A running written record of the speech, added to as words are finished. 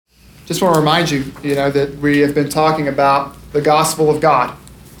just want to remind you, that we have been talking about the gospel of God.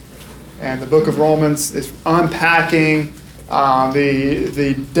 And the book of Romans is unpacking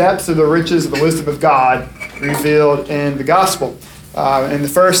the depths of the riches of the wisdom of God revealed in the gospel. In the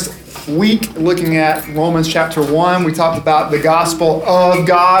first week, looking at Romans chapter 1, we talked about the gospel of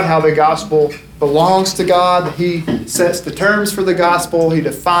God, how the gospel belongs to God. He sets the terms for the gospel. He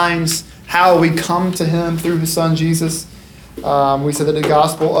defines how we come to Him through His Son, Jesus. We said that the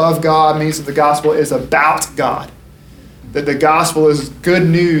gospel of God means that the gospel is about God. That the gospel is good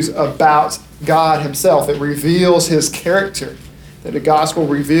news about God Himself. It reveals His character. That the gospel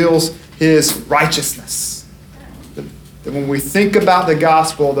reveals His righteousness. That when we think about the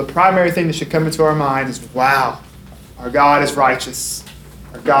gospel, the primary thing that should come into our mind is, wow, our God is righteous.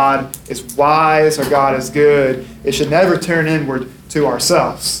 Our God is wise. Our God is good. It should never turn inward to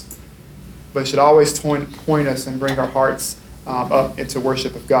ourselves, but it should always point us and bring our hearts up into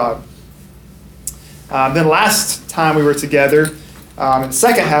worship of God. Then last time we were together, in the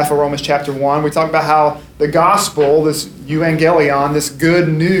second half of Romans chapter 1, we talked about how the gospel, this euangelion, this good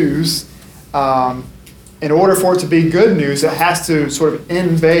news, in order for it to be good news, it has to sort of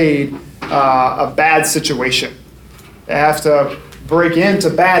invade a bad situation. It has to break into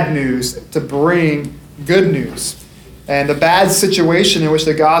bad news to bring good news. And the bad situation in which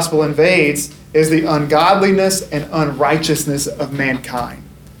the gospel invades is the ungodliness and unrighteousness of mankind.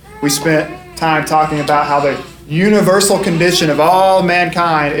 We spent time talking about how the universal condition of all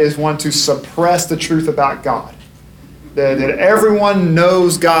mankind is one to suppress the truth about God. That everyone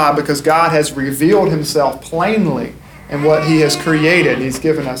knows God because God has revealed Himself plainly in what He has created. He's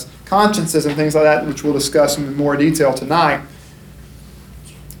given us consciences and things like that, which we'll discuss in more detail tonight.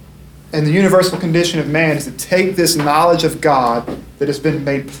 And the universal condition of man is to take this knowledge of God that has been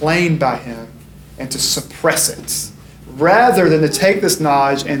made plain by Him and to suppress it, rather than to take this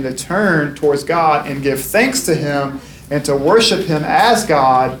knowledge and to turn towards God and give thanks to Him and to worship Him as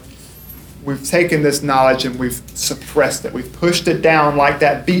God. We've taken this knowledge and we've suppressed it. We've pushed it down like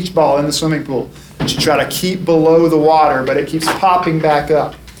that beach ball in the swimming pool that you try to keep below the water, but it keeps popping back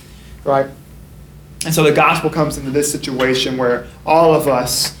up, right? And so the gospel comes into this situation where all of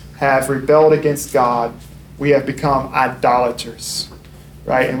us have rebelled against God. We have become idolaters,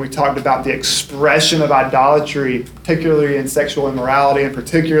 right? And we talked about the expression of idolatry, particularly in sexual immorality, and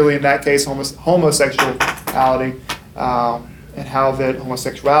particularly in that case, homosexuality, and how that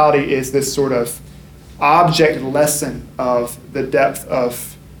homosexuality is this sort of object lesson of the depth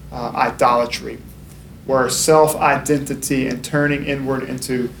of idolatry, where self-identity and turning inward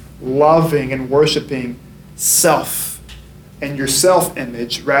into loving and worshiping self and your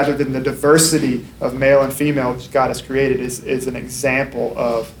self-image rather than the diversity of male and female which God has created is an example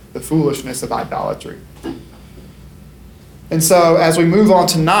of the foolishness of idolatry. And so as we move on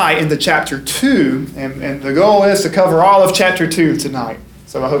tonight into chapter 2, and the goal is to cover all of chapter 2 tonight.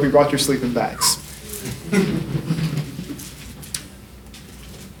 So I hope you brought your sleeping bags.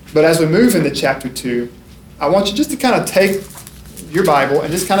 But as we move into chapter 2, I want you just to kind of take your Bible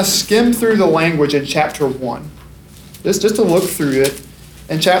and just kind of skim through the language in chapter 1. Just to look through it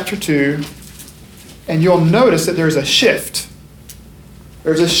in chapter 2, and you'll notice that there's a shift.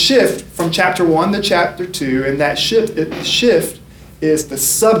 There's a shift from chapter 1 to chapter 2, and that shift is the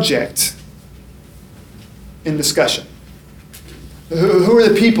subject in discussion. Who are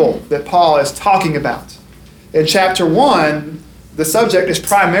the people that Paul is talking about? In chapter 1, the subject is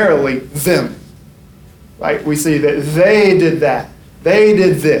primarily them. Right? We see that they did that. They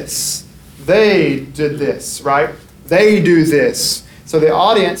did this. They did this, right? They do this. So the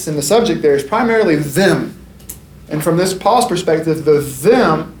audience and the subject there is primarily them. And from this Paul's perspective, the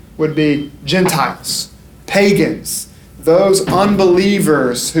them would be Gentiles, pagans, those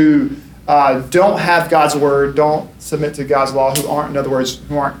unbelievers who don't have God's word, don't submit to God's law, who aren't, in other words,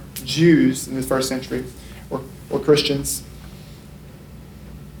 who aren't Jews in the first century or Christians.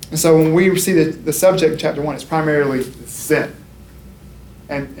 And so when we see the subject in chapter 1, it's primarily them.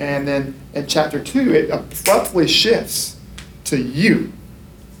 And then in chapter 2, it abruptly shifts to you,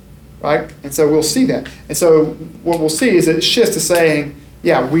 right? And so we'll see that. And so what we'll see is that it shifts to saying,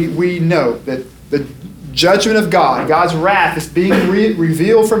 yeah, we know that the judgment of God, God's wrath is being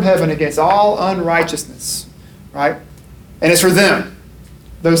revealed from heaven against all unrighteousness, right? And it's for them,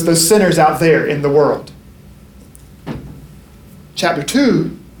 those sinners out there in the world. Chapter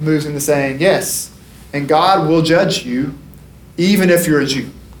 2 moves into saying, yes, and God will judge you even if you're a Jew.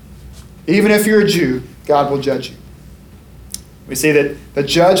 Even if you're a Jew, God will judge you. We see that the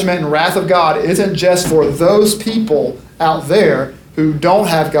judgment and wrath of God isn't just for those people out there who don't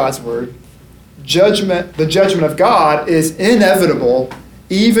have God's word. The judgment of God is inevitable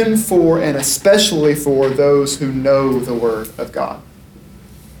even for and especially for those who know the Word of God,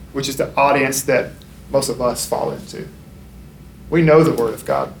 which is the audience that most of us fall into. We know the Word of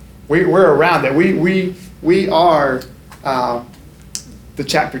God. We're around it. We are the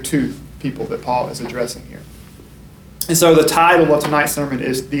chapter 2 people that Paul is addressing here. And so the title of tonight's sermon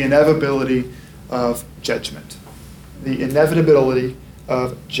is The Inevitability of Judgment. The Inevitability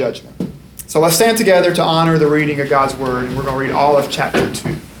of Judgment. So let's stand together to honor the reading of God's Word, and we're going to read all of chapter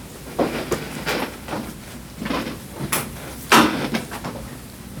 2.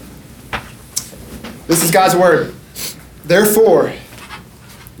 This is God's Word. Therefore,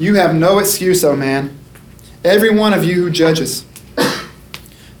 you have no excuse, O man, every one of you who judges.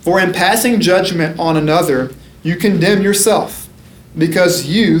 For in passing judgment on another, you condemn yourself, because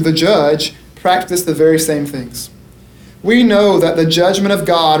you, the judge, practice the very same things. We know that the judgment of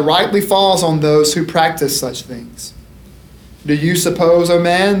God rightly falls on those who practice such things. Do you suppose, O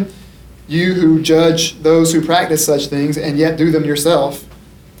man, you who judge those who practice such things and yet do them yourself,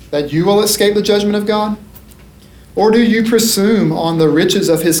 that you will escape the judgment of God? Or do you presume on the riches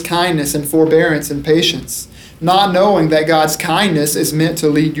of his kindness and forbearance and patience, not knowing that God's kindness is meant to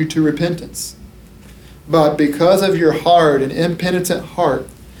lead you to repentance? But because of your hard and impenitent heart,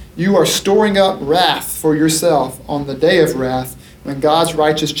 you are storing up wrath for yourself on the day of wrath when God's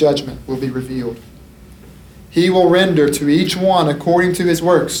righteous judgment will be revealed. He will render to each one according to his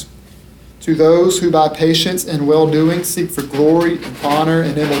works. To those who by patience and well-doing seek for glory and honor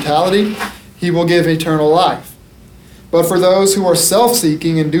and immortality, he will give eternal life. But for those who are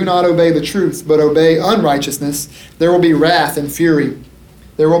self-seeking and do not obey the truth, but obey unrighteousness, there will be wrath and fury.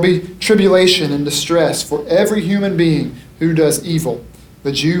 There will be tribulation and distress for every human being who does evil,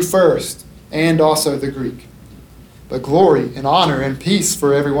 the Jew first, and also the Greek. But glory and honor and peace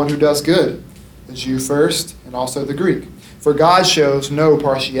for everyone who does good, the Jew first, and also the Greek. For God shows no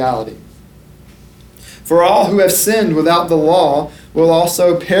partiality. For all who have sinned without the law will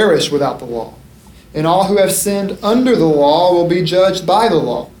also perish without the law. And all who have sinned under the law will be judged by the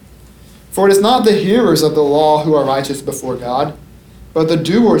law. For it is not the hearers of the law who are righteous before God, but the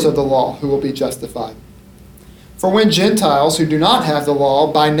doers of the law who will be justified. For when Gentiles who do not have the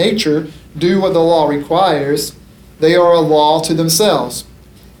law by nature do what the law requires, they are a law to themselves,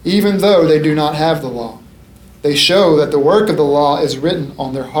 even though they do not have the law. They show that the work of the law is written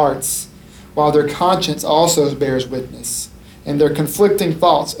on their hearts, while their conscience also bears witness, and their conflicting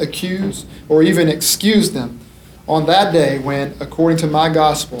thoughts accuse or even excuse them on that day when, according to my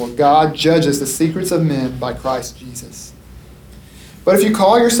gospel, God judges the secrets of men by Christ Jesus. But if you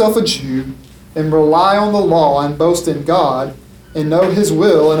call yourself a Jew and rely on the law and boast in God and know his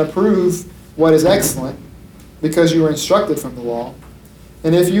will and approve what is excellent, because you are instructed from the law,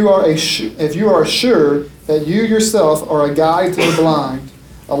 and if you are sure that you yourself are a guide to the blind,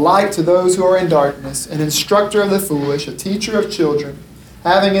 a light to those who are in darkness, an instructor of the foolish, a teacher of children,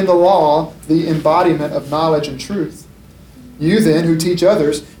 having in the law the embodiment of knowledge and truth, you then who teach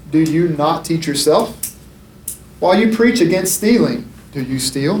others, do you not teach yourself? While you preach against stealing, do you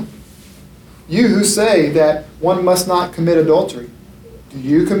steal? You who say that one must not commit adultery, do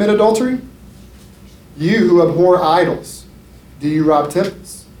you commit adultery? You who abhor idols, do you rob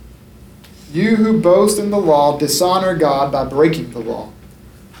temples? You who boast in the law dishonor God by breaking the law.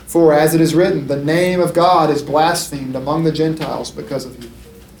 For as it is written, the name of God is blasphemed among the Gentiles because of you.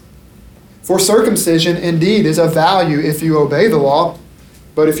 For circumcision indeed is of value if you obey the law,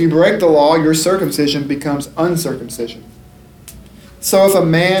 but if you break the law, your circumcision becomes uncircumcision. So if a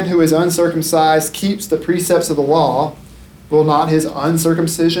man who is uncircumcised keeps the precepts of the law, will not his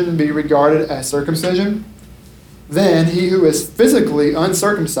uncircumcision be regarded as circumcision? Then he who is physically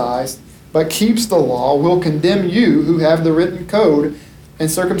uncircumcised but keeps the law will condemn you who have the written code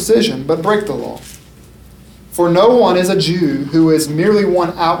and circumcision, but break the law. For no one is a Jew who is merely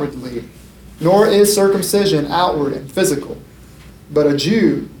one outwardly, nor is circumcision outward and physical, but a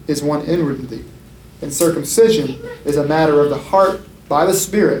Jew is one inwardly, and circumcision is a matter of the heart by the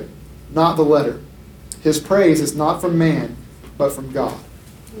Spirit, not the letter. His praise is not from man, but from God.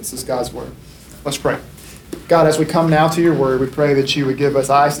 This is God's word. Let's pray. God, as we come now to your word, we pray that you would give us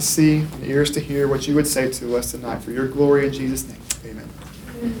eyes to see and ears to hear what you would say to us tonight. For your glory in Jesus' name. Amen.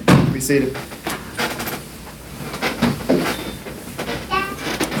 Be seated.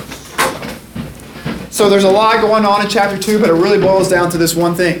 So there's a lot going on in chapter 2, but it really boils down to this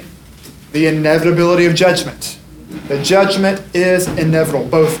one thing: the inevitability of judgment. The judgment is inevitable,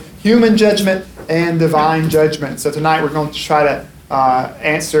 both human judgment and divine judgment. So tonight we're going to try to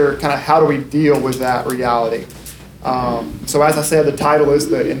answer kind of how do we deal with that reality. So as I said, the title is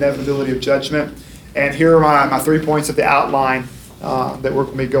The Inevitability of Judgment. And here are my 3 points of the outline. that we're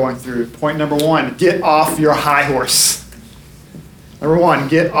going to be going through. Point number one, get off your high horse. Number one,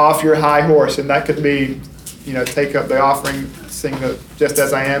 get off your high horse. And that could be, take up the offering, sing the Just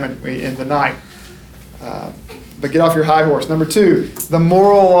As I Am, and we end the night. But get off your high horse. Number two, the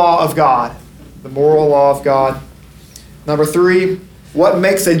moral law of God. The moral law of God. Number three, what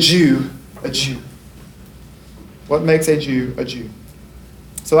makes a Jew a Jew? What makes a Jew a Jew?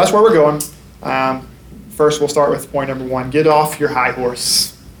 So that's where we're going. First, we'll start with point number one. Get off your high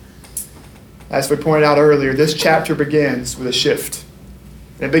horse. As we pointed out earlier, this chapter begins with a shift.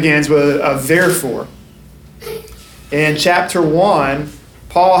 It begins with a therefore. In chapter 1,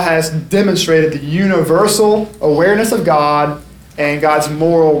 Paul has demonstrated the universal awareness of God and God's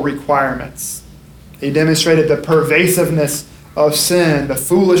moral requirements. He demonstrated the pervasiveness of sin, the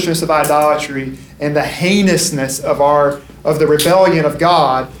foolishness of idolatry, and the heinousness of the rebellion of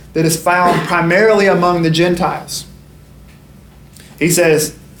God that is found primarily among the Gentiles. He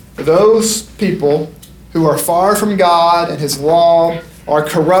says, those people who are far from God and His law are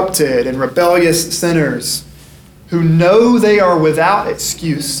corrupted and rebellious sinners who know they are without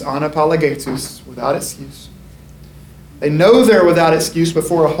excuse, anapologetus, without excuse. They know they're without excuse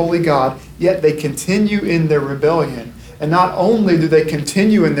before a holy God, yet they continue in their rebellion. And not only do they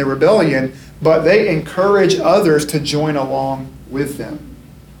continue in their rebellion, but they encourage others to join along with them.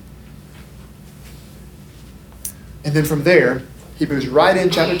 And then from there, he moves right in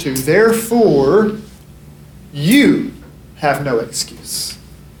chapter 2. Therefore, you have no excuse.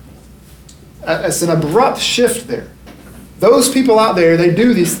 It's an abrupt shift there. Those people out there, they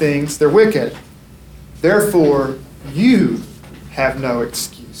do these things, they're wicked. Therefore, you have no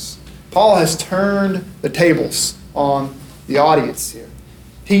excuse. Paul has turned the tables on the audience here.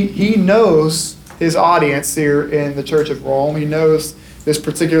 He knows his audience here in the Church of Rome. He knows this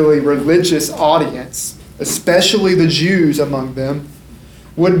particularly religious audience, especially the Jews among them,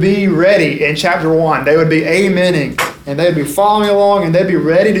 would be ready in chapter 1. They would be amening, and they'd be following along, and they'd be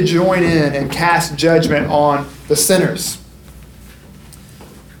ready to join in and cast judgment on the sinners.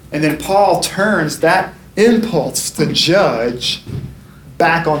 And then Paul turns that impulse to judge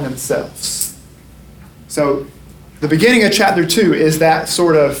back on themselves. So the beginning of chapter 2 is that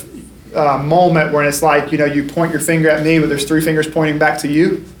sort of moment where it's like, you point your finger at me, but there's three fingers pointing back to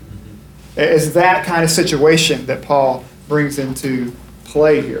you. It's that kind of situation that Paul brings into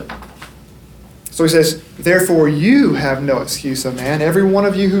play here. So he says, therefore you have no excuse, O man, every one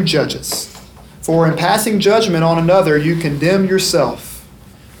of you who judges. For in passing judgment on another, you condemn yourself,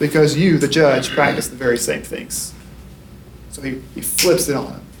 because you, the judge, practice the very same things. So he flips it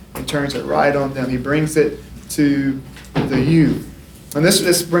on them and turns it right on them. He brings it to the you. And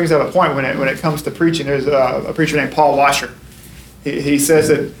this brings up a point when it comes to preaching. There's a preacher named Paul Washer. He says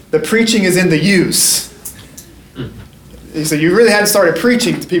that the preaching is in the yous. He said you really hadn't started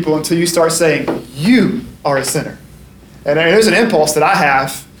preaching to people until you start saying, you are a sinner. And there's an impulse that I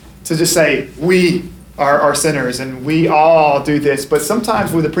have to just say, we are sinners and we all do this. But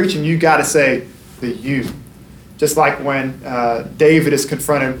sometimes with the preaching, you got to say the you. Just like when David is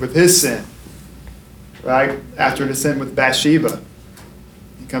confronted with his sin, right? After the sin with Bathsheba.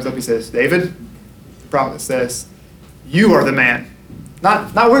 He comes up, he says, David, the prophet says, you are the man.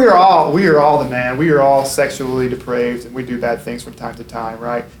 Not we are all the man. We are all sexually depraved and we do bad things from time to time,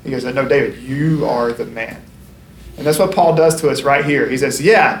 right? He goes, no, David, you are the man. And that's what Paul does to us right here. He says,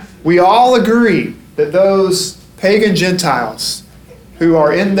 yeah, we all agree that those pagan Gentiles who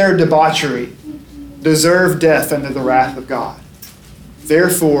are in their debauchery deserve death under the wrath of God.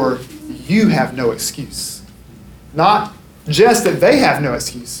 Therefore, you have no excuse. Not just that they have no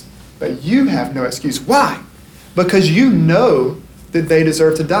excuse, but you have no excuse. Why? Because you know that they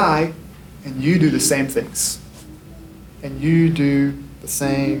deserve to die, and you do the same things. And you do the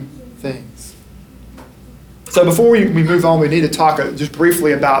same things. So before we move on, we need to talk just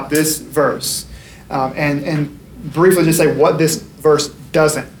briefly about this verse. And briefly just say what this verse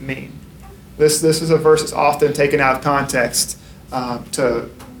doesn't mean. This is a verse that's often taken out of context to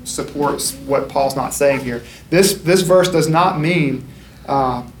support what Paul's not saying here. This verse does not mean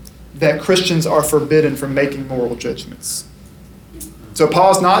that Christians are forbidden from making moral judgments. So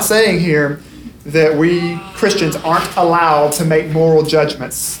Paul's not saying here that we Christians aren't allowed to make moral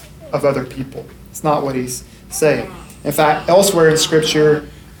judgments of other people. It's not what he's saying. In fact, elsewhere in Scripture,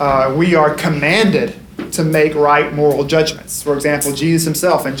 we are commanded to make right moral judgments. For example, Jesus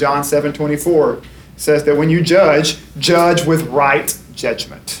himself in John 7:24 says that when you judge with right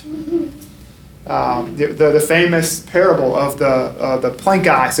judgment. The famous parable of the plank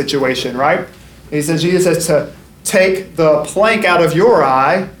eye situation, right? Jesus says to take the plank out of your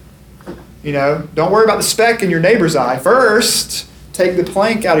eye. Don't worry about the speck in your neighbor's eye. First, take the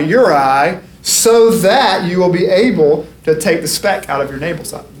plank out of your eye so that you will be able to take the speck out of your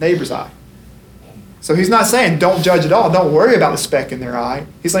neighbor's eye. So he's not saying don't judge at all. Don't worry about the speck in their eye.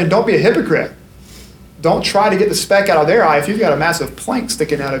 He's saying don't be a hypocrite. Don't try to get the speck out of their eye if you've got a massive plank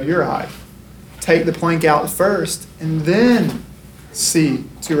sticking out of your eye. Take the plank out first and then see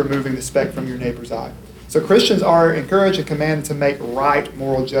to removing the speck from your neighbor's eye. So Christians are encouraged and commanded to make right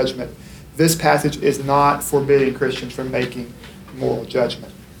moral judgment. This passage is not forbidding Christians from making moral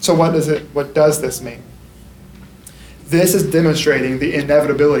judgment. So what does this mean? This is demonstrating the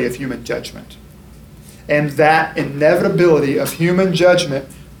inevitability of human judgment. And that inevitability of human judgment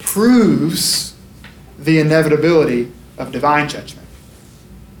proves the inevitability of divine judgment.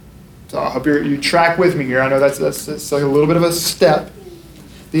 So I hope you track with me here. I know that's like a little bit of a step.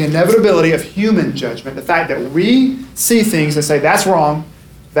 The inevitability of human judgment, the fact that we see things and say, that's wrong,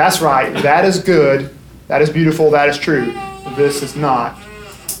 that's right, that is good, that is beautiful, that is true, this is not,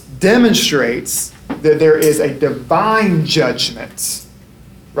 demonstrates that there is a divine judgment,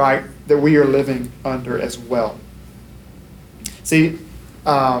 right, that we are living under as well. See,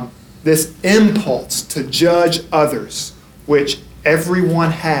 this impulse to judge others, which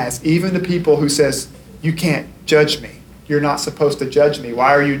everyone has, even the people who says, you can't judge me. You're not supposed to judge me.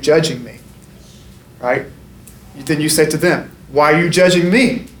 Why are you judging me? Right? Then you say to them, why are you judging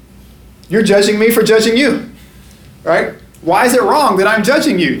me? You're judging me for judging you. Right? Why is it wrong that I'm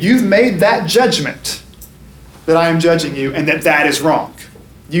judging you? You've made that judgment that I am judging you and that is wrong.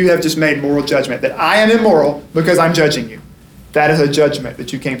 You have just made moral judgment that I am immoral because I'm judging you. That is a judgment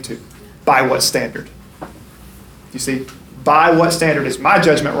that you came to. By what standard? You see, by what standard is my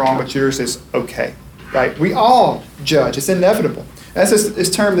judgment wrong, but yours is okay? Right? We all judge. It's inevitable. That's this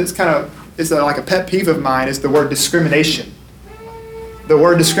term that's like a pet peeve of mine is the word discrimination. The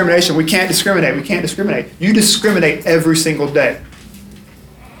word discrimination, we can't discriminate. We can't discriminate. You discriminate every single day.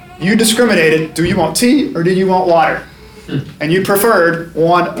 You discriminated, do you want tea or do you want water? And you preferred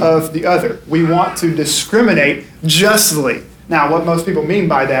one of the other. We want to discriminate justly. Now, what most people mean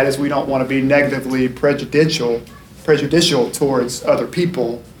by that is we don't want to be negatively prejudicial towards other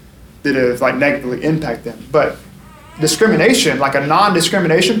people that have negatively impact them. But discrimination, like a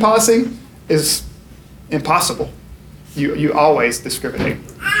non-discrimination policy, is impossible. You always discriminate,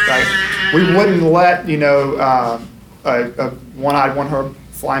 right? We wouldn't let a one-eyed, one-horned,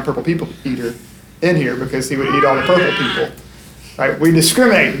 flying purple people eater in here because he would eat all the purple people. Right? We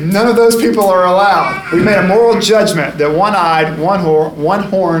discriminate. None of those people are allowed. We made a moral judgment that one-eyed,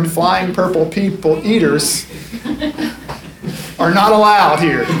 one-horned, flying purple people eaters are not allowed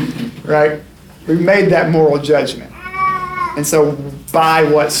here. Right? We made that moral judgment. And so by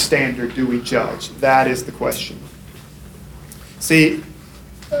what standard do we judge? That is the question. See,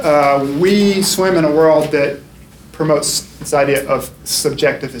 we swim in a world that promotes this idea of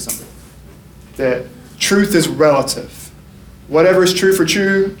subjectivism, that truth is relative. Whatever is true for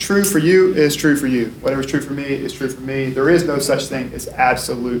you is true for you. Whatever is true for me is true for me. There is no such thing as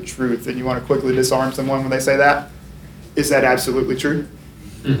absolute truth. And you want to quickly disarm someone when they say that? Is that absolutely true?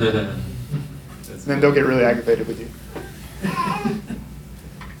 Then they'll get really aggravated with you.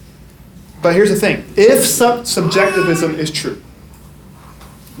 But here's the thing. If subjectivism is true,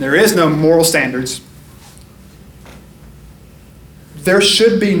 there is no moral standards, there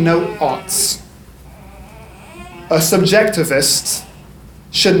should be no oughts. A subjectivist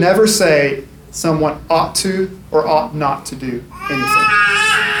should never say someone ought to or ought not to do anything.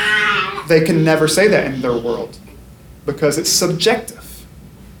 They can never say that in their world because it's subjective.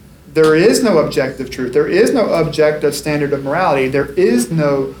 There is no objective truth. There is no objective standard of morality. There is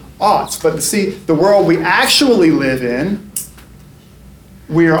no oughts. But see, the world we actually live in,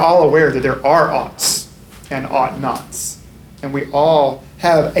 we are all aware that there are oughts and ought nots. And we all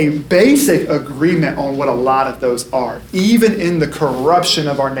have a basic agreement on what a lot of those are. Even in the corruption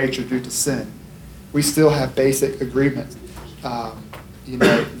of our nature due to sin, we still have basic agreements.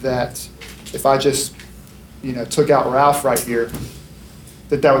 That if I just, took out Ralph right here,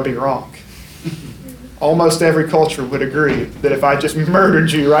 that would be wrong. Almost every culture would agree that if I just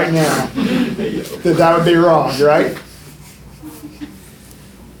murdered you right now, that would be wrong, right?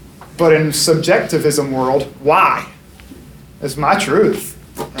 But in subjectivism world, why? It's my truth,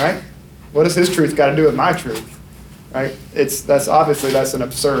 right? What does his truth got to do with my truth, right? That's an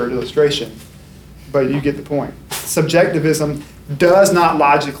absurd illustration, but you get the point. Subjectivism does not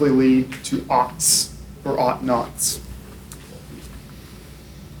logically lead to oughts or ought nots.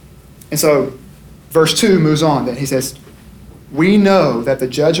 And so verse 2 moves on. Then he says, we know that the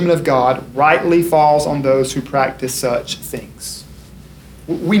judgment of God rightly falls on those who practice such things.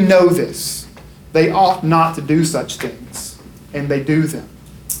 We know this. They ought not to do such things. and they do them.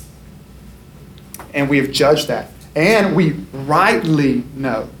 And we have judged that. And we rightly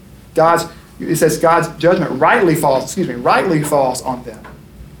know. It says God's judgment rightly falls on them.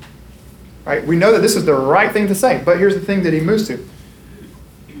 Right? We know that this is the right thing to say, but here's the thing that he moves to.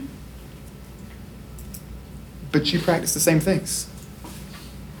 But you practice the same things.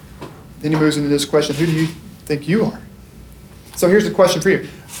 Then he moves into this question, who do you think you are? So here's the question for you.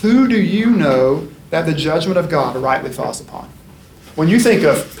 Who do you know that the judgment of God rightly falls upon? When you think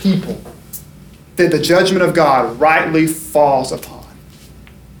of people that the judgment of God rightly falls upon,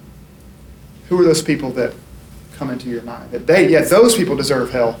 who are those people that come into your mind? That those people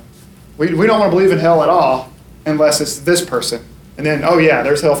deserve hell. We don't want to believe in hell at all unless it's this person. And then,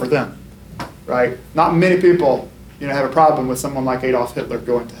 there's hell for them. Right? Not many people, have a problem with someone like Adolf Hitler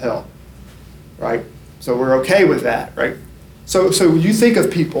going to hell. Right? So we're okay with that, right? So you think of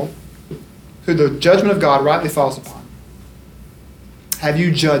people who the judgment of God rightly falls upon. Have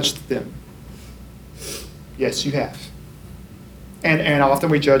you judged them? Yes, you have. And often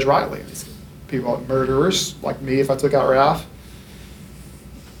we judge rightly. People like murderers, like me if I took out Ralph.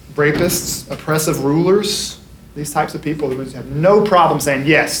 Rapists, oppressive rulers, these types of people that have no problem saying,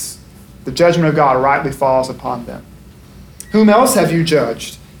 yes, the judgment of God rightly falls upon them. Whom else have you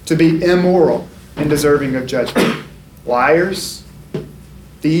judged to be immoral and deserving of judgment? Liars,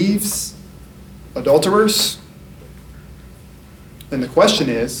 thieves, adulterers. Then the question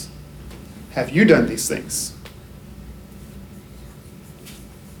is, have you done these things?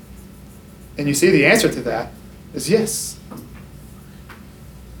 And you see the answer to that is yes.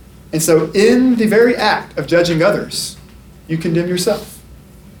 And so in the very act of judging others, you condemn yourself.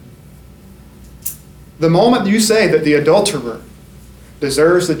 The moment you say that the adulterer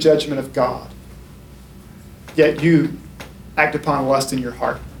deserves the judgment of God, yet you act upon lust in your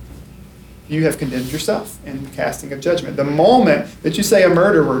heart, you have condemned yourself in casting of judgment. The moment that you say a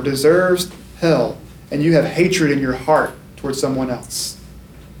murderer deserves hell, and you have hatred in your heart towards someone else,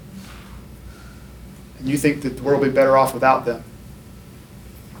 and you think that the world will be better off without them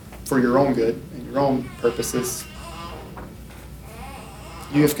for your own good and your own purposes,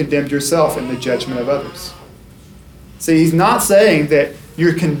 you have condemned yourself in the judgment of others. See, he's not saying that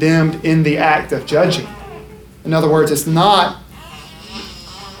you're condemned in the act of judging. In other words, it's not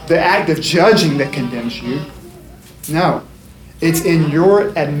the act of judging that condemns you. No. It's in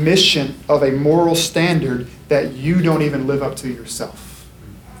your admission of a moral standard that you don't even live up to yourself.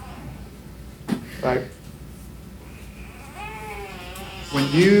 Right? When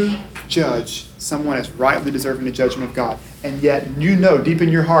you judge someone as rightly deserving the judgment of God, and yet you know deep in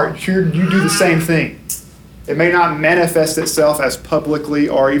your heart you do the same thing. It may not manifest itself as publicly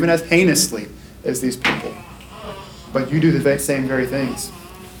or even as heinously as these people, but you do the same very things.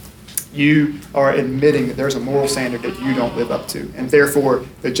 You are admitting that there's a moral standard that you don't live up to, and therefore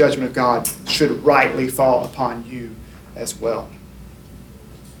the judgment of God should rightly fall upon you as well.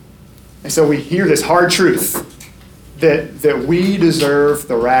 And so we hear this hard truth that we deserve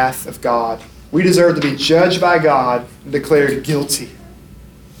the wrath of God. We deserve to be judged by God and declared guilty,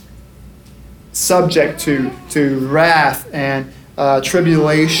 subject to wrath and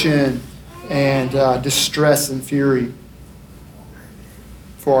tribulation and distress and fury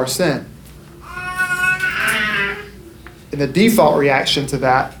for our sin. And the default reaction to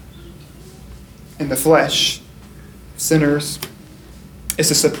that in the flesh, sinners, is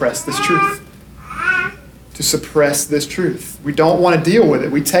to suppress this truth. To suppress this truth. We don't want to deal with it.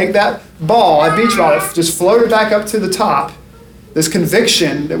 We take that ball, that beach ball, just float it back up to the top, this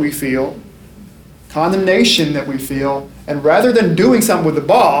conviction that we feel, condemnation that we feel, and rather than doing something with the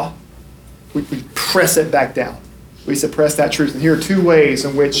ball, we press it back down. We suppress that truth. And here are two ways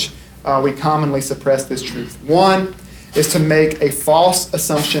in which we commonly suppress this truth. One is to make a false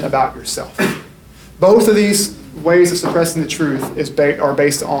assumption about yourself. Both of these ways of suppressing the truth are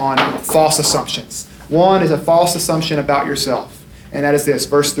based on false assumptions. One is a false assumption about yourself, and that is this,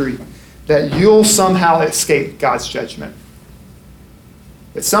 verse 3, that you'll somehow escape God's judgment.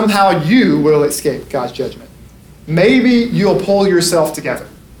 That somehow you will escape God's judgment. Maybe you'll pull yourself together.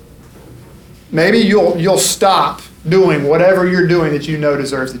 Maybe you'll stop doing whatever you're doing that you know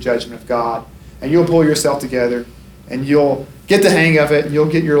deserves the judgment of God, and you'll pull yourself together, and you'll get the hang of it, and you'll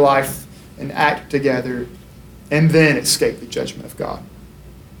get your life and act together, and then escape the judgment of God.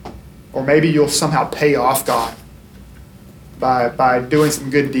 Or maybe you'll somehow pay off God by doing some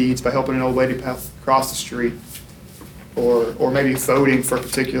good deeds, by helping an old lady cross the street, or maybe voting for a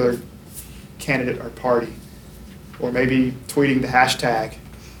particular candidate or party, or maybe tweeting the hashtag,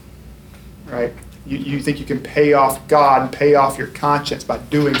 right? You think you can pay off God and pay off your conscience by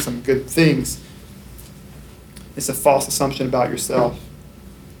doing some good things. It's a false assumption about yourself.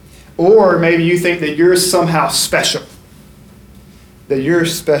 Or maybe you think that you're somehow special. That you're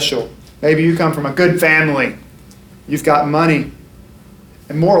special. Maybe you come from a good family. You've got money.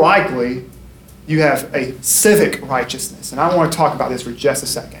 And more likely, you have a civic righteousness. And I want to talk about this for just a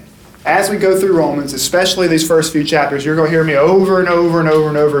second. As we go through Romans, especially these first few chapters, you're going to hear me over and over and over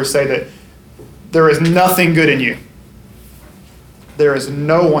and over say that there is nothing good in you. There is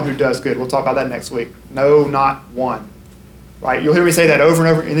no one who does good. We'll talk about that next week. No, not one. Right? You'll hear me say that over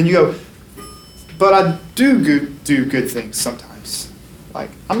and over, and then you go, but I do good things sometimes. Like,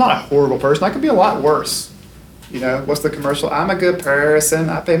 I'm not a horrible person. I could be a lot worse. You know, what's the commercial? I'm a good person.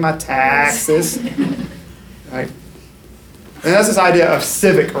 I pay my taxes. Right? And that's this idea of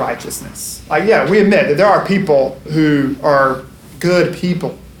civic righteousness. Like, yeah, we admit that there are people who are good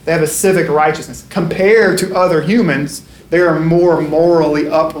people. They have a civic righteousness. Compared to other humans, they are more morally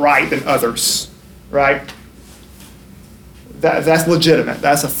upright than others, right? That's legitimate.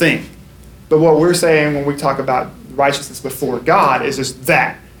 That's a thing. But what we're saying when we talk about righteousness before God is just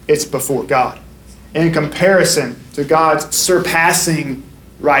that. It's before God. In comparison to God's surpassing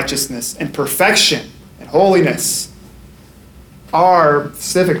righteousness and perfection and holiness, our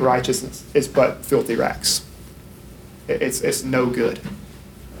civic righteousness is but filthy rags. It's no good.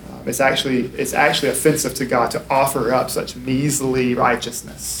 It's actually offensive to God to offer up such measly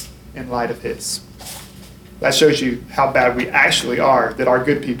righteousness in light of His. That shows you how bad we actually are, that our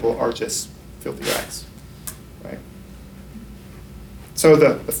good people are just filthy rags. Right? So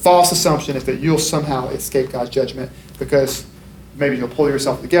the false assumption is that you'll somehow escape God's judgment because maybe you'll pull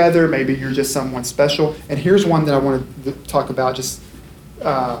yourself together, maybe you're just someone special. And here's one that I want to talk about just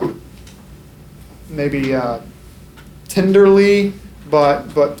maybe tenderly,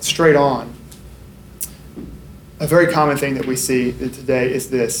 but straight on. A very common thing that we see today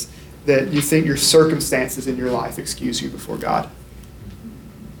is this, that you think your circumstances in your life excuse you before God.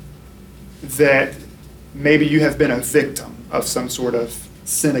 That maybe you have been a victim of some sort of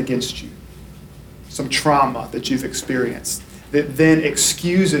sin against you, some trauma that you've experienced, that then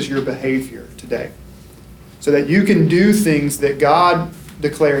excuses your behavior today. So that you can do things that God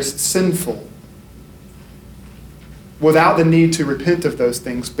declares sinful without the need to repent of those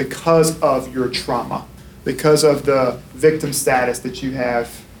things because of your trauma, because of the victim status that you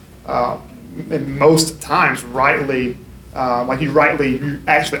have, and most times rightly, you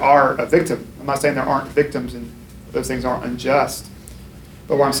actually are a victim. I'm not saying there aren't victims and those things aren't unjust.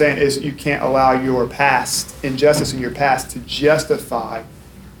 But what I'm saying is you can't allow your past, injustice in your past, to justify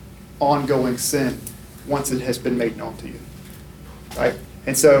ongoing sin once it has been made known to you. Right?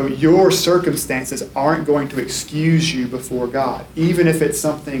 And so your circumstances aren't going to excuse you before God, even if it's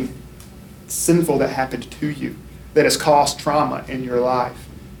something sinful that happened to you, that has caused trauma in your life.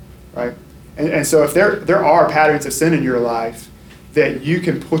 Right? And so if there are patterns of sin in your life that you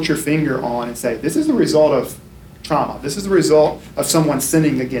can put your finger on and say, this is the result of trauma. This is the result of someone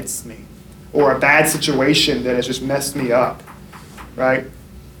sinning against me, or a bad situation that has just messed me up. Right?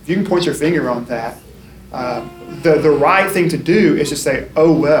 If you can point your finger on that, the right thing to do is to say,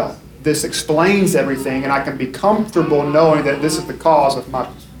 oh, well, this explains everything, and I can be comfortable knowing that this is the cause of my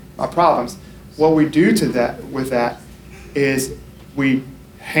problems. What we do with that is we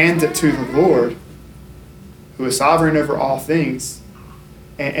hand it to the Lord, who is sovereign over all things,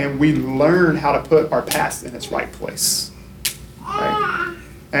 and we learn how to put our past in its right place. Right?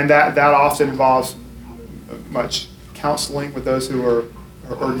 And that often involves much counseling with those who are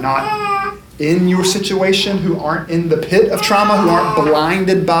not in your situation, who aren't in the pit of trauma, who aren't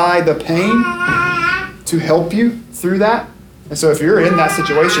blinded by the pain, to help you through that. And so if you're in that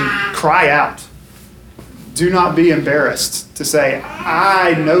situation, cry out. Do not be embarrassed to say,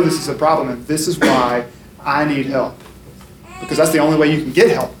 I know this is a problem and this is why I need help. Because that's the only way you can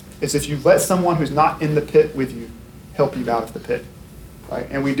get help, is if you let someone who's not in the pit with you help you out of the pit. Right?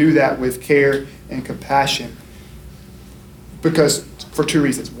 And we do that with care and compassion. Because for two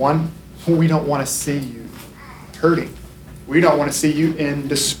reasons. One, we don't want to see you hurting. We don't want to see you in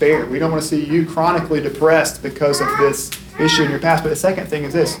despair. We don't want to see you chronically depressed because of this issue in your past. But the second thing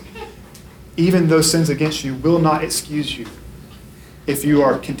is this. Even those sins against you will not excuse you if you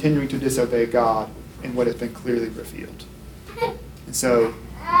are continuing to disobey God in what has been clearly revealed. And so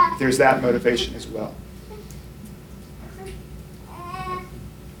there's that motivation as well.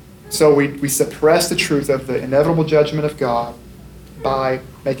 So we suppress the truth of the inevitable judgment of God by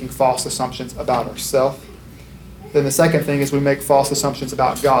making false assumptions about ourselves. Then the second thing is we make false assumptions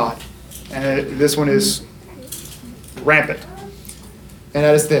about God. And this one is rampant. And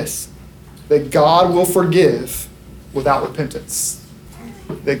that is this, that God will forgive without repentance.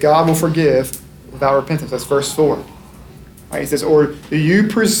 That God will forgive without repentance. That's verse 4. Right, he says, or do you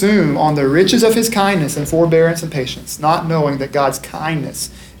presume on the riches of his kindness and forbearance and patience, not knowing that God's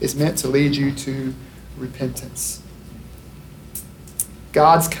kindness is meant to lead you to repentance?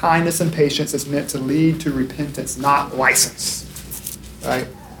 God's kindness and patience is meant to lead to repentance, not license. Right?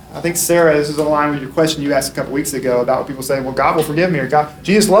 I think, Sarah, this is in line with your question you asked a couple weeks ago about people saying, well, God will forgive me, or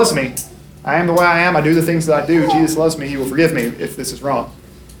Jesus loves me. I am the way I am. I do the things that I do. Jesus loves me. He will forgive me if this is wrong.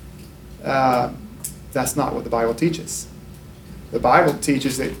 That's not what the Bible teaches. The Bible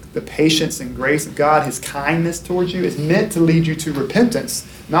teaches that the patience and grace of God, his kindness towards you, is meant to lead you to repentance,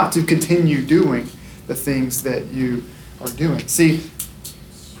 not to continue doing the things that you are doing. See,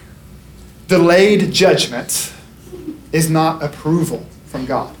 delayed judgment is not approval from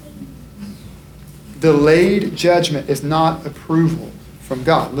God. Delayed judgment is not approval from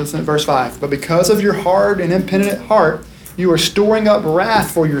God. Listen to verse 5. But because of your hard and impenitent heart, you are storing up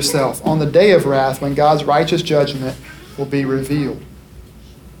wrath for yourself on the day of wrath when God's righteous judgment will be revealed.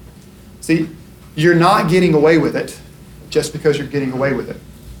 See, you're not getting away with it just because you're getting away with it.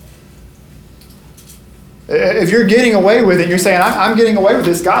 If you're getting away with it, you're saying, I'm getting away with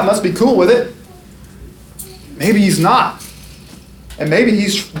this, God must be cool with it. Maybe he's not. And maybe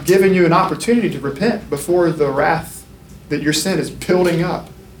he's given you an opportunity to repent before the wrath that your sin is building up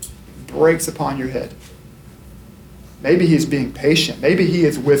breaks upon your head. Maybe he's being patient. Maybe he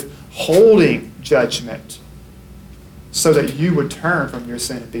is withholding judgment so that you would turn from your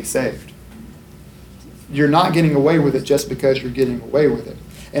sin and be saved. You're not getting away with it just because you're getting away with it.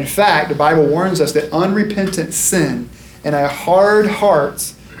 In fact, the Bible warns us that unrepentant sin and a hard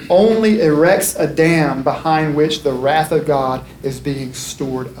heart only erects a dam behind which the wrath of God is being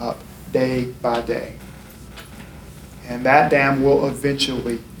stored up day by day. And that dam will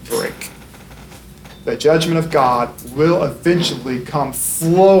eventually break. The judgment of God will eventually come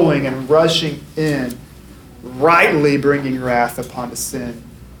flowing and rushing in, rightly bringing wrath upon the sin.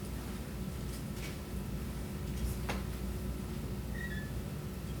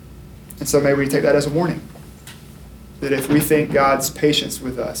 And so maybe we take that as a warning. That if we think God's patience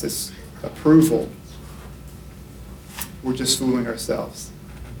with us is approval, we're just fooling ourselves.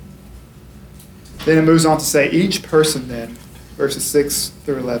 Then it moves on to say, each person then, verses 6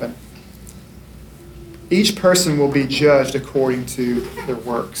 through 11, each person will be judged according to their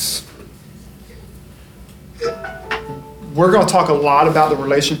works. We're going to talk a lot about the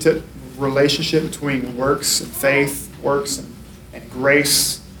relationship between works and faith, works and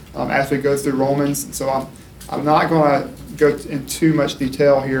grace as we go through Romans. And so I'm not going to go in too much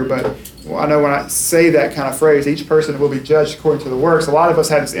detail here, but I know when I say that kind of phrase, each person will be judged according to the works, a lot of us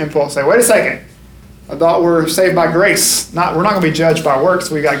have this impulse to say, wait a second, I thought we're saved by grace. We're not going to be judged by works.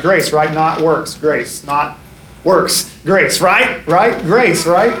 We got grace, right? Not works, grace. Not works, grace, right? Right? Grace,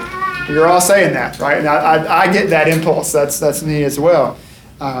 right? You're all saying that, right? And I get that impulse. That's me as well.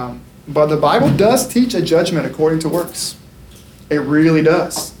 But the Bible does teach a judgment according to works. It really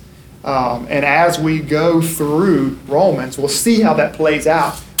does. And as we go through Romans, we'll see how that plays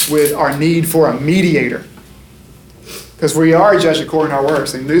out with our need for a mediator. Because we are judged according to our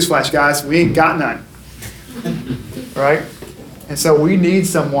works. And newsflash, guys, we ain't got none. Right? And so we need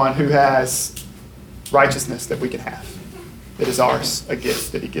someone who has righteousness that we can have. That is ours, a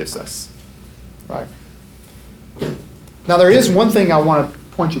gift that he gives us. Right? Now there is one thing I want to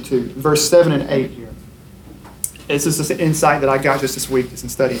point you to. Verse 7 and 8 here. This is an insight that I got just this week just in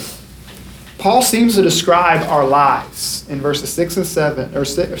studying. Paul seems to describe our lives in verses 6 and 7,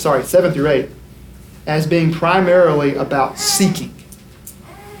 7 through 8, as being primarily about seeking.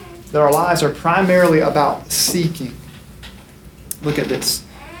 That our lives are primarily about seeking. Look at this.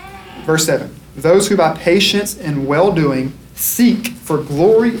 Verse 7. Those who by patience and well-doing seek for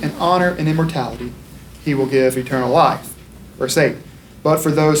glory and honor and immortality, he will give eternal life. Verse 8. But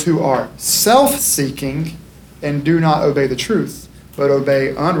for those who are self-seeking and do not obey the truth, but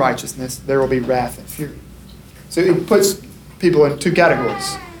obey unrighteousness, there will be wrath and fury. So it puts people in two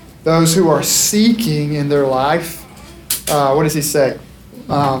categories. Those who are seeking in their life, what does he say?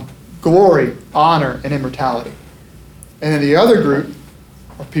 Glory, honor, and immortality. And then the other group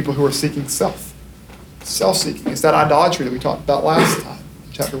are people who are seeking self. Self-seeking. It's that idolatry that we talked about last time,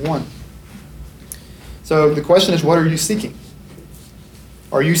 chapter 1. So the question is, what are you seeking?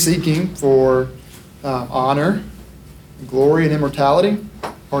 Are you seeking for honor, glory, and immortality?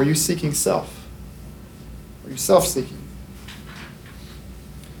 Or are you seeking self? Are you self-seeking?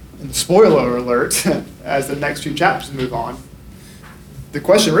 And the spoiler alert, as the next few chapters move on, the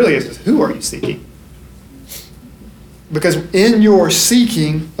question really is who are you seeking? Because in your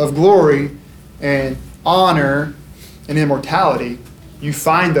seeking of glory and honor and immortality, you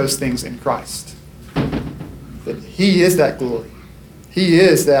find those things in Christ. that he is that glory. He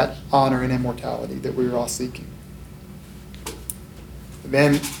is that honor and immortality that we are all seeking.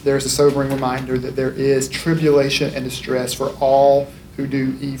 Then there's a sobering reminder that there is tribulation and distress for all who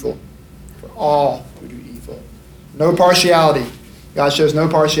do evil. For all who do evil. No partiality. God shows no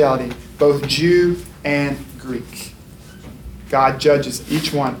partiality, both Jew and Greek. God judges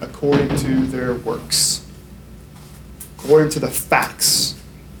each one according to their works, according to the facts,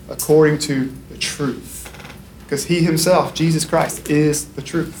 according to the truth. Because he himself, Jesus Christ, is the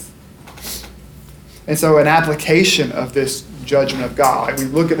truth. And so an application of this judgment of God, like we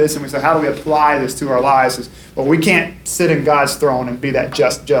look at this and we say, how do we apply this to our lives? Is, well, we can't sit in God's throne and be that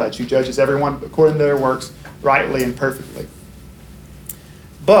just judge who judges everyone according to their works rightly and perfectly.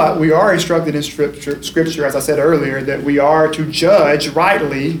 But we are instructed in Scripture, as I said earlier, that we are to judge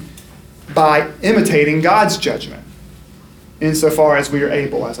rightly by imitating God's judgment, insofar as we are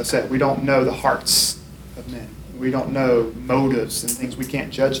able. As I said, we don't know the hearts of men. We don't know motives and things. We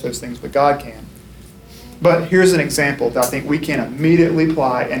can't judge those things, but God can. But here's an example that I think we can immediately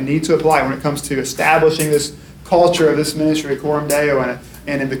apply and need to apply when it comes to establishing this culture of this ministry at Coram Deo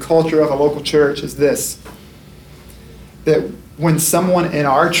and in the culture of a local church is this. That when someone in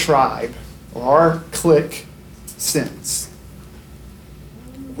our tribe or our clique sins,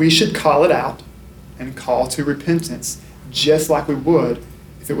 we should call it out and call to repentance just like we would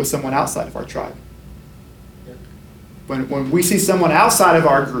if it was someone outside of our tribe. When we see someone outside of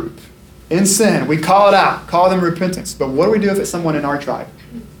our group in sin, we call it out, call them repentance. But what do we do if it's someone in our tribe?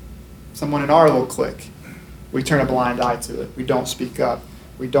 Someone in our little clique? We turn a blind eye to it. We don't speak up.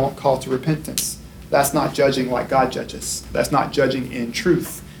 We don't call to repentance. That's not judging like God judges. That's not judging in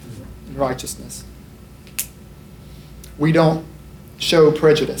truth and righteousness. We don't show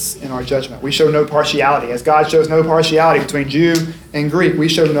prejudice in our judgment. We show no partiality. As God shows no partiality between Jew and Greek, we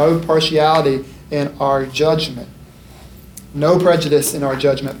show no partiality in our judgment. No prejudice in our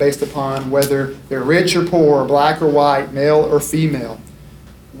judgment based upon whether they're rich or poor, black or white, male or female.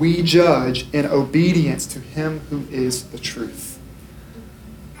 We judge in obedience to him who is the truth.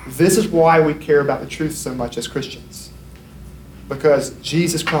 This is why we care about the truth so much as Christians. Because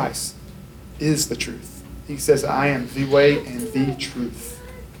Jesus Christ is the truth. He says, I am the way and the truth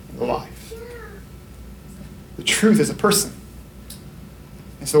and the life. The truth is a person.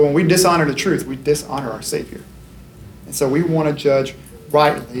 And so when we dishonor the truth, we dishonor our Savior. And so we want to judge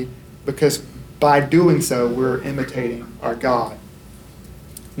rightly because by doing so, we're imitating our God.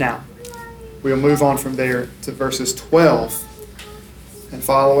 Now, we'll move on from there to verses 12 and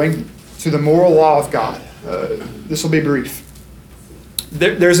following to the moral law of God. This will be brief.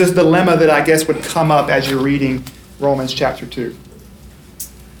 There's this dilemma that I guess would come up as you're reading Romans chapter 2.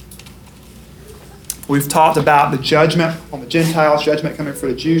 We've talked about the judgment on the Gentiles, judgment coming for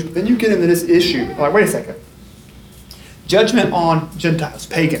the Jews, but then you get into this issue. Like, wait a second. Judgment on Gentiles,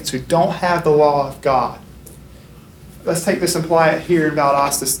 pagans, who don't have the law of God. Let's take this and apply it here in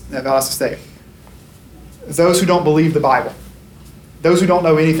Valdosta State. Those who don't believe the Bible. Those who don't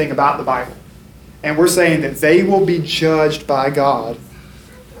know anything about the Bible. And we're saying that they will be judged by God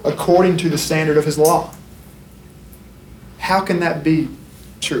according to the standard of his law. How can that be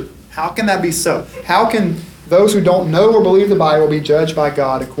true? How can that be so? How can those who don't know or believe the Bible be judged by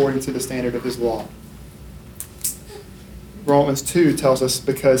God according to the standard of his law? Romans 2 tells us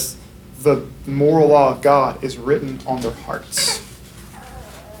because the moral law of God is written on their hearts.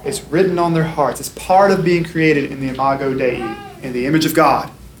 It's written on their hearts. It's part of being created in the imago Dei, in the image of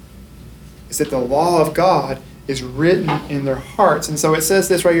God. Is that the law of God is written in their hearts. And so it says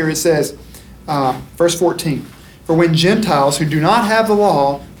this right here. It says, verse 14, for when Gentiles who do not have the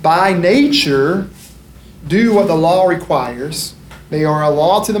law by nature do what the law requires, they are a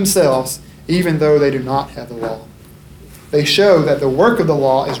law to themselves, even though they do not have the law. They show that the work of the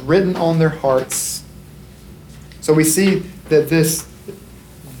law is written on their hearts. So we see that this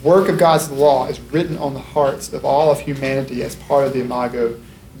work of God's law is written on the hearts of all of humanity as part of the imago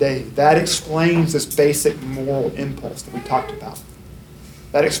Dei. That explains this basic moral impulse that we talked about.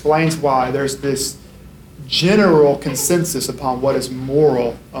 That explains why there's this general consensus upon what is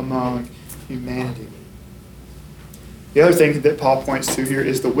moral among humanity. The other thing that Paul points to here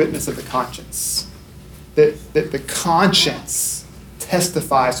is the witness of the conscience. That the conscience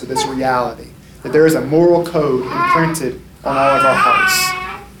testifies to this reality, that there is a moral code imprinted on all of our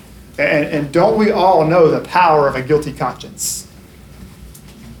hearts. And don't we all know the power of a guilty conscience?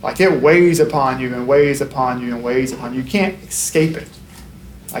 Like it weighs upon you and weighs upon you and weighs upon you. You can't escape it.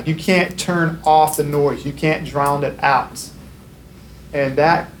 Like you can't turn off the noise. You can't drown it out. And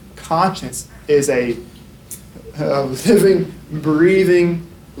that conscience is a living, breathing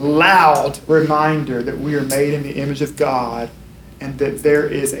loud reminder that we are made in the image of God and that there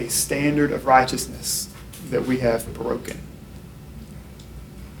is a standard of righteousness that we have broken.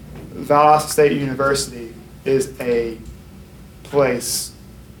 Valdosta State University is a place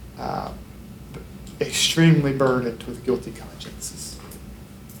extremely burdened with guilty consciences.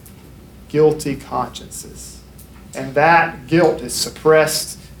 Guilty consciences. And that guilt is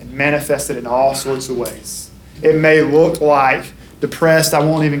suppressed and manifested in all sorts of ways. It may look like depressed, I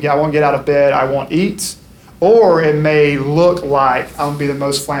won't get out of bed, I won't eat. Or it may look like I'm going to be the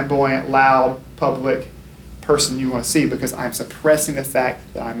most flamboyant, loud, public person you want to see because I'm suppressing the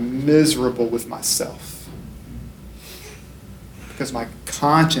fact that I'm miserable with myself. Because my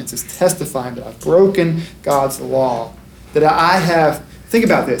conscience is testifying that I've broken God's law. That I have, think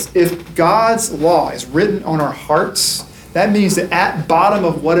about this, if God's law is written on our hearts, that means that at bottom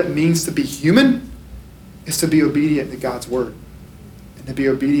of what it means to be human is to be obedient to God's word and to be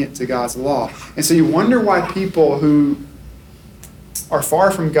obedient to God's law. And so you wonder why people who are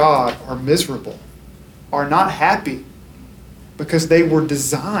far from God are miserable, are not happy, because they were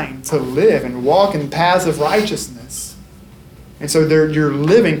designed to live and walk in paths of righteousness. And so you're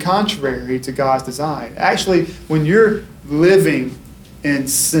living contrary to God's design. Actually, when you're living in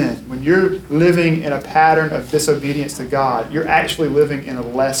sin, when you're living in a pattern of disobedience to God, you're actually living in a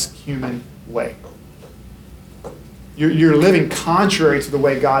less human way. You're living contrary to the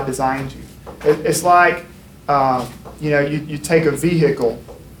way God designed you. It's like, you take a vehicle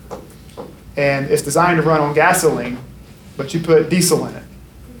and it's designed to run on gasoline, but you put diesel in it.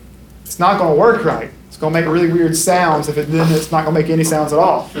 It's not going to work right. It's going to make really weird sounds. Then it's not going to make any sounds at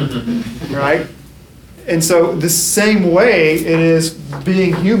all, right? And so the same way it is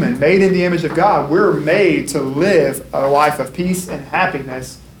being human, made in the image of God. We're made to live a life of peace and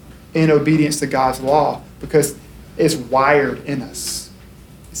happiness in obedience to God's law because it's wired in us.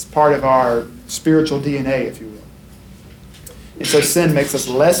 It's part of our spiritual DNA, if you will. And so sin makes us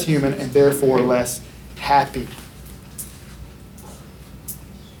less human and therefore less happy.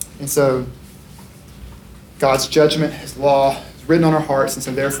 And so God's judgment, His law is written on our hearts, and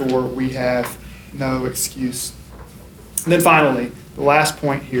so therefore we have no excuse. And then finally, the last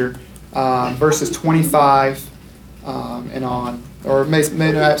point here, verses 25 and on, or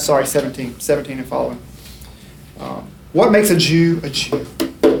 17 and following. What makes a Jew a Jew?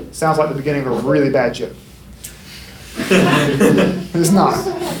 Sounds like the beginning of a really bad joke. It's not.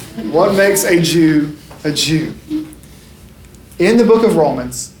 What makes a Jew a Jew? In the book of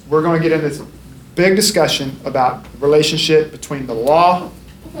Romans, we're going to get into this big discussion about the relationship between the law,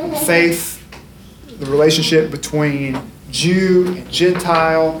 faith, the relationship between Jew and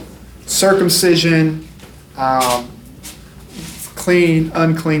Gentile, circumcision, clean,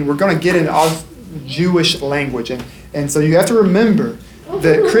 unclean. We're going to get into all Jewish language. And so you have to remember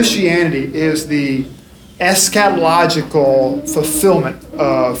that Christianity is the eschatological fulfillment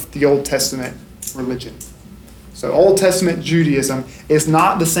of the Old Testament religion. So Old Testament Judaism is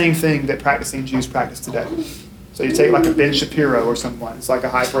not the same thing that practicing Jews practice today. So you take like a Ben Shapiro or someone. It's like a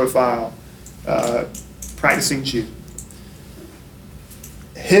high-profile practicing Jew.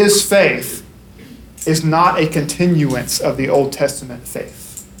 His faith is not a continuance of the Old Testament faith.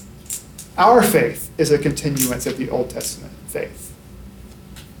 Our faith is a continuance of the Old Testament faith.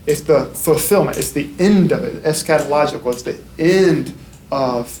 It's the fulfillment. It's the end of it. Eschatological. It's the end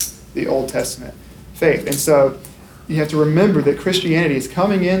of the Old Testament faith. And so you have to remember that Christianity is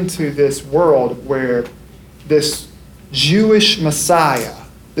coming into this world where this Jewish Messiah,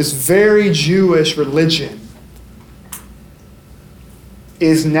 this very Jewish religion,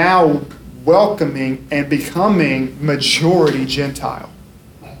 is now welcoming and becoming majority Gentile.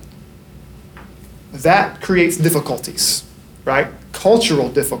 That creates difficulties, right? Cultural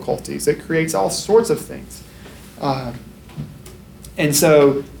difficulties. It creates all sorts of things. And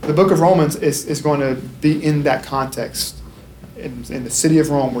so the book of Romans is going to be in that context. In the city of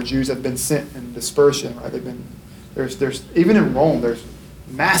Rome where Jews have been sent in dispersion, right? There's even in Rome, there's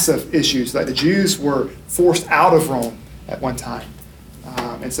massive issues. Like the Jews were forced out of Rome at one time.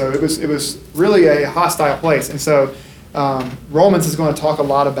 And so it was really a hostile place. And so Romans is going to talk a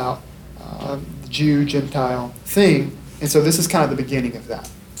lot about the Jew-Gentile thing. And so this is kind of the beginning of that.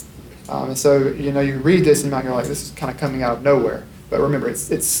 And so, you read this and you might go like, this is kind of coming out of nowhere. But remember,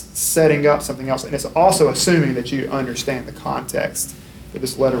 it's setting up something else. And it's also assuming that you understand the context that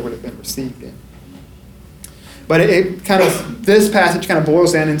this letter would have been received in. But this passage kind of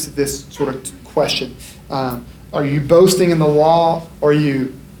boils down into this sort of question. Are you boasting in the law, or are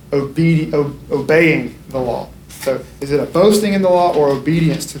you obeying the law? So is it a boasting in the law or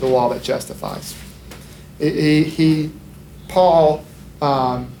obedience to the law that justifies? Paul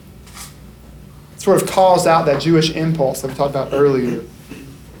sort of calls out that Jewish impulse that we talked about earlier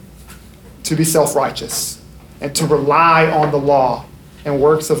to be self-righteous and to rely on the law and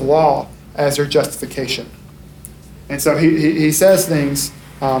works of law as their justification. And so he says things,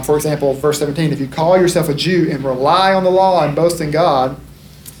 for example, verse 17, if you call yourself a Jew and rely on the law and boast in God,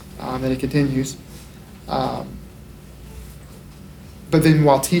 then he continues, but then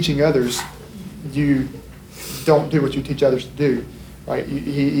while teaching others, you don't do what you teach others to do. Right?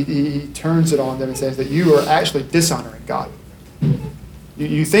 He turns it on them and says that you are actually dishonoring God.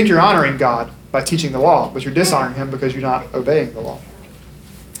 You think you're honoring God by teaching the law, but you're dishonoring him because you're not obeying the law.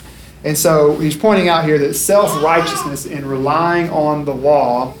 And so he's pointing out here that self-righteousness in relying on the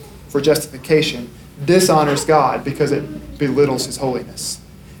law for justification dishonors God because it belittles his holiness.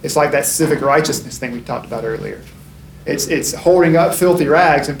 It's like that civic righteousness thing we talked about earlier. It's holding up filthy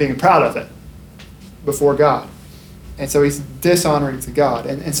rags and being proud of it before God. And so he's dishonoring to God.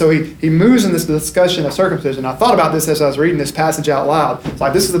 And so he moves in this discussion of circumcision. I thought about this as I was reading this passage out loud. It's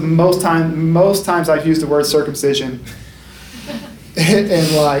like this is the most times I've used the word circumcision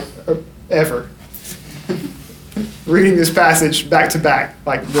in like ever. Reading this passage back to back,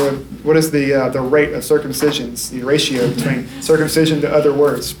 like what is the rate of circumcisions, the ratio between circumcision to other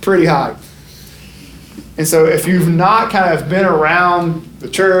words? Pretty high. And so if you've not kind of been around the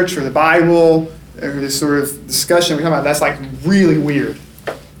church or the Bible, or this sort of discussion we're talking about, that's like really weird.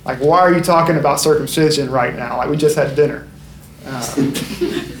 Like, why are you talking about circumcision right now? Like, we just had dinner. And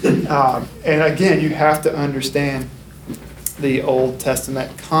again, you have to understand the Old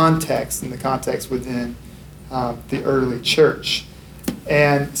Testament context and the context within the early church.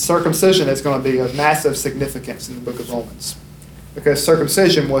 And circumcision is going to be of massive significance in the book of Romans. Because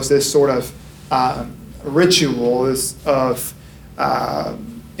circumcision was this sort of ritual of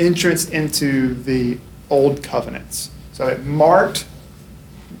entrance into the old covenants. So it marked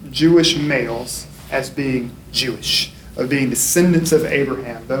Jewish males as being Jewish, of being descendants of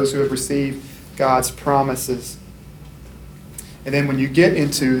Abraham, those who have received God's promises. And then when you get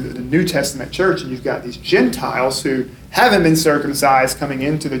into the New Testament church and you've got these Gentiles who haven't been circumcised coming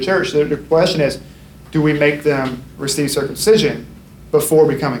into the church, the question is, do we make them receive circumcision before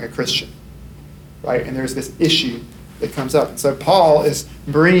becoming a Christian? Right? And there's this issue that comes up. And so Paul is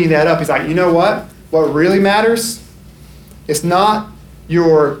bringing that up. He's like, you know what? What really matters? It's not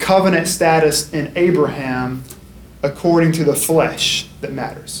your covenant status in Abraham according to the flesh that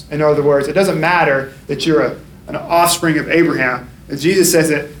matters. In other words, it doesn't matter that you're an offspring of Abraham. Jesus says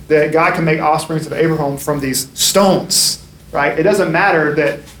that God can make offsprings of Abraham from these stones, right? It doesn't matter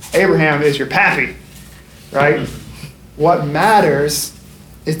that Abraham is your pappy, right? What matters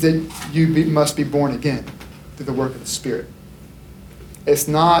is that you must be born again through the work of the Spirit. It's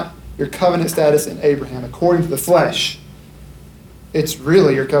not your covenant status in Abraham according to the flesh. It's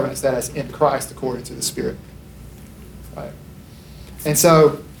really your covenant status in Christ according to the Spirit. Right? And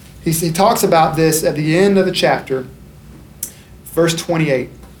so he talks about this at the end of the chapter, verse 28.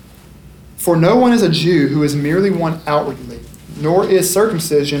 For no one is a Jew who is merely one outwardly, nor is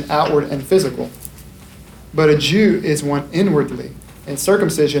circumcision outward and physical. But a Jew is one inwardly, and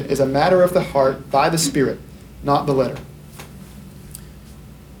circumcision is a matter of the heart by the Spirit, not the letter.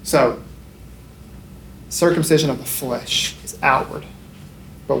 So, circumcision of the flesh is outward.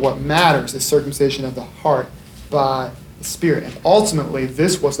 But what matters is circumcision of the heart by the Spirit. And ultimately,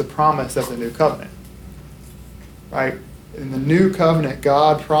 this was the promise of the new covenant. Right? In the new covenant,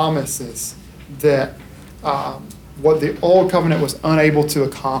 God promises that what the old covenant was unable to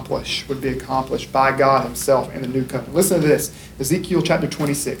accomplish would be accomplished by God himself in the new covenant. Listen to this. Ezekiel chapter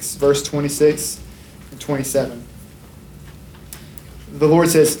 26, verse 26 and 27. The Lord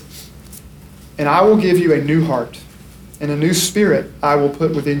says, and I will give you a new heart, and a new spirit I will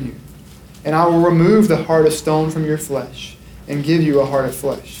put within you. And I will remove the heart of stone from your flesh, and give you a heart of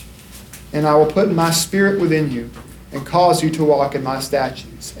flesh. And I will put my spirit within you, and cause you to walk in my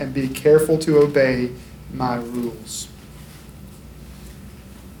statutes, and be careful to obey my rules.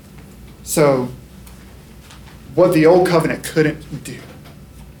 So, what the old covenant couldn't do,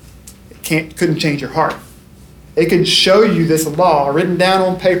 couldn't change your heart. It can show you this law written down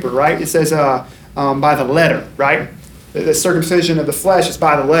on paper, right? It says by the letter, right? The circumcision of the flesh is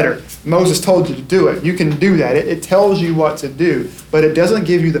by the letter. Moses told you to do it. You can do that. It tells you what to do, but it doesn't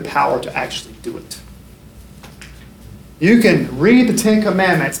give you the power to actually do it. You can read the Ten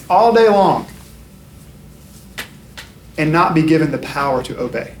Commandments all day long and not be given the power to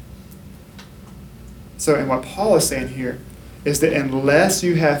obey. So, and what Paul is saying here is that unless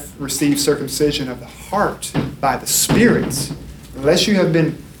you have received circumcision of the heart by the Spirit, unless you have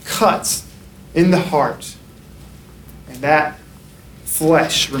been cut in the heart, and that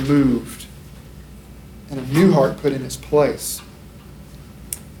flesh removed and a new heart put in its place,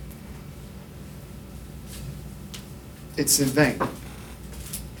 it's in vain.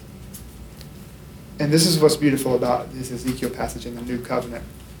 And this is what's beautiful about this Ezekiel passage in the New Covenant.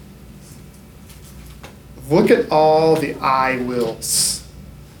 Look at all the I wills.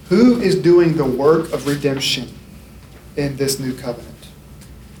 Who is doing the work of redemption in this New Covenant?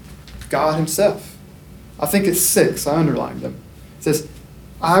 God himself. I think it's 6. I underlined them. It says,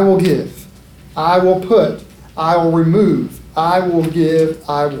 I will give, I will put, I will remove, I will give,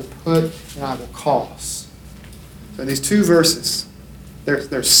 I will put, and I will cause. So in these 2 verses,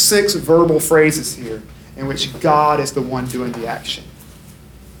 there's 6 verbal phrases here in which God is the one doing the action.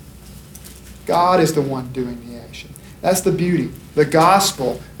 God is the one doing the action. That's the beauty. The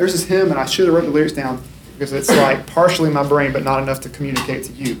gospel, there's this hymn, and I should have wrote the lyrics down because it's like partially in my brain but not enough to communicate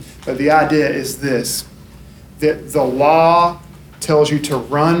to you. But the idea is this, that the law tells you to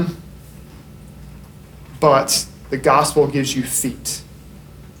run, but the gospel gives you feet.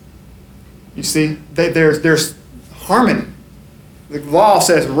 You see, there's harmony. The law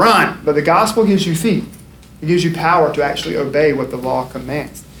says run, but the gospel gives you feet. It gives you power to actually obey what the law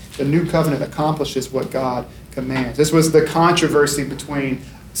commands. The new covenant accomplishes what God commands. This was the controversy between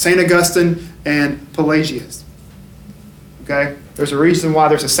St. Augustine and Pelagius. Okay? There's a reason why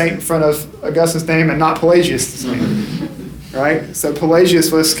there's a saint in front of Augustine's name and not Pelagius' name. Right? So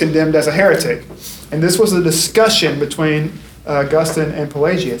Pelagius was condemned as a heretic. And this was a discussion between Augustine and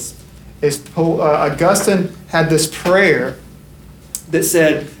Pelagius. Augustine had this prayer that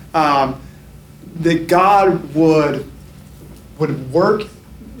said that God would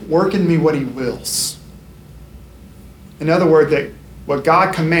work in me what he wills. In other words, that what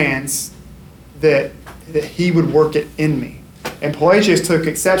God commands, that he would work it in me. And Pelagius took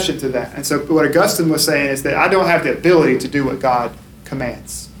exception to that. And so what Augustine was saying is that I don't have the ability to do what God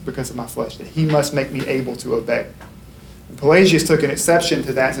commands because of my flesh, that he must make me able to obey. And Pelagius took an exception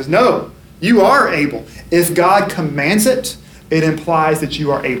to that and says, no, you are able. If God commands it, it implies that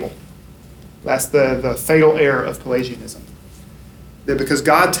you are able. That's the fatal error of Pelagianism. That because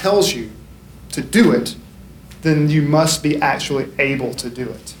God tells you to do it, then you must be actually able to do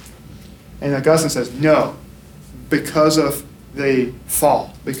it. And Augustine says, no, because of the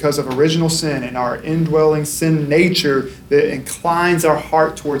fall, because of original sin and our indwelling sin nature that inclines our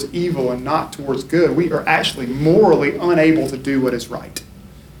heart towards evil and not towards good, we are actually morally unable to do what is right.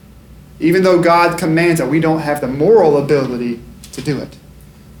 Even though God commands it, we don't have the moral ability to do it.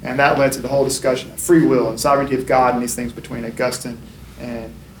 And that led to the whole discussion of free will and sovereignty of God and these things between Augustine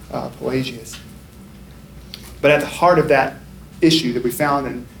and Pelagius. But at the heart of that issue that we found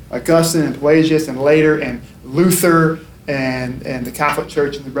in Augustine and Pelagius and later in Luther and the Catholic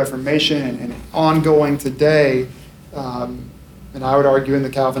Church and the Reformation and ongoing today, and I would argue in the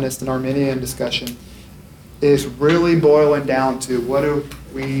Calvinist and Arminian discussion, is really boiling down to what do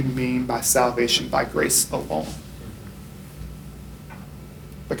we mean by salvation by grace alone.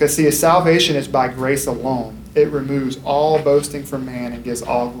 Because, see, if salvation is by grace alone, it removes all boasting from man and gives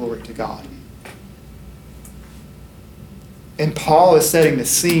all glory to God. And Paul is setting the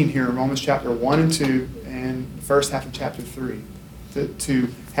scene here in Romans chapter 1 and 2 and the first half of chapter 3 to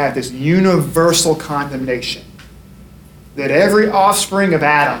have this universal condemnation that every offspring of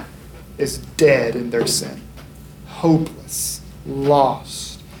Adam is dead in their sin, hopeless,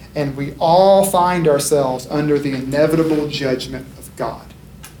 lost, and we all find ourselves under the inevitable judgment of God.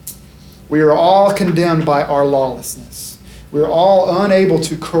 We are all condemned by our lawlessness. We are all unable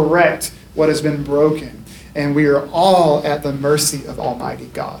to correct what has been broken. And we are all at the mercy of Almighty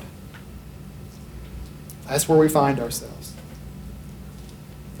God. That's where we find ourselves.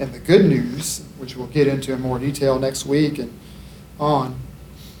 And the good news, which we'll get into in more detail next week and on,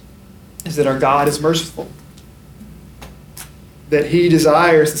 is that our God is merciful. That he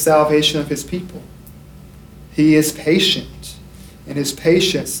desires the salvation of his people. He is patient. And his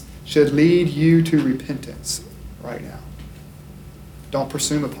patience should lead you to repentance right now. Don't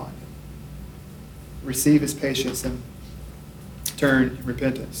presume upon it. Receive his patience and turn in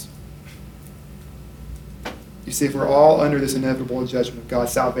repentance. You see, if we're all under this inevitable judgment of God,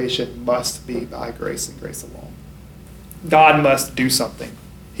 salvation must be by grace and grace alone. God must do something.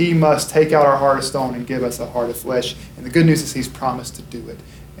 He must take out our heart of stone and give us a heart of flesh. And the good news is he's promised to do it.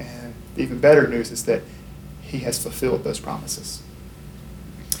 And the even better news is that he has fulfilled those promises.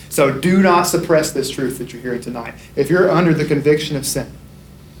 So do not suppress this truth that you're hearing tonight. If you're under the conviction of sin,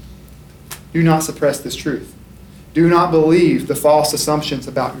 do not suppress this truth. Do not believe the false assumptions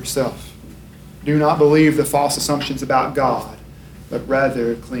about yourself. Do not believe the false assumptions about God, but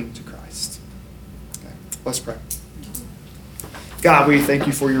rather cling to Christ. Okay, let's pray. God, we thank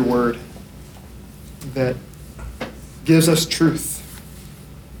you for your word that gives us truth.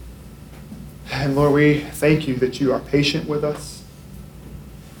 And Lord, we thank you that you are patient with us,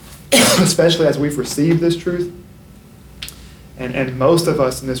 especially as we've received this truth. And most of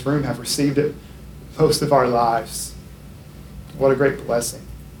us in this room have received it most of our lives. What a great blessing.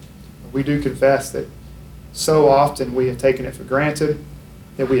 We do confess that so often we have taken it for granted,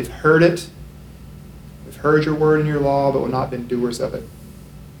 that we have heard it. We've heard your word and your law, but we've not been doers of it.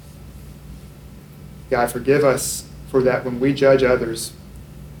 God, forgive us for that when we judge others.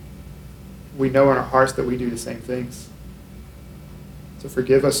 We know in our hearts that we do the same things. So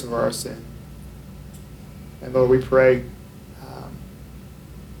forgive us for our sin. And Lord, we pray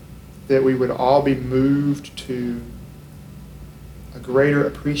that we would all be moved to a greater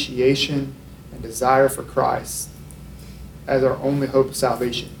appreciation and desire for Christ as our only hope of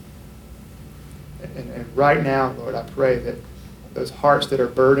salvation. And right now, Lord, I pray that those hearts that are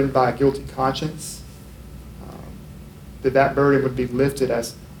burdened by a guilty conscience, that burden would be lifted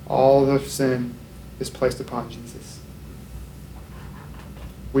as all of sin is placed upon Jesus.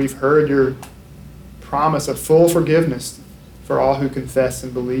 We've heard your promise of full forgiveness for all who confess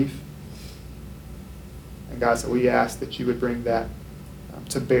and believe. And God, so we ask that you would bring that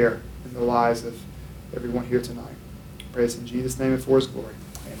to bear in the lives of everyone here tonight. Praise in Jesus' name and for his glory.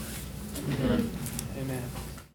 Amen. Amen. Amen.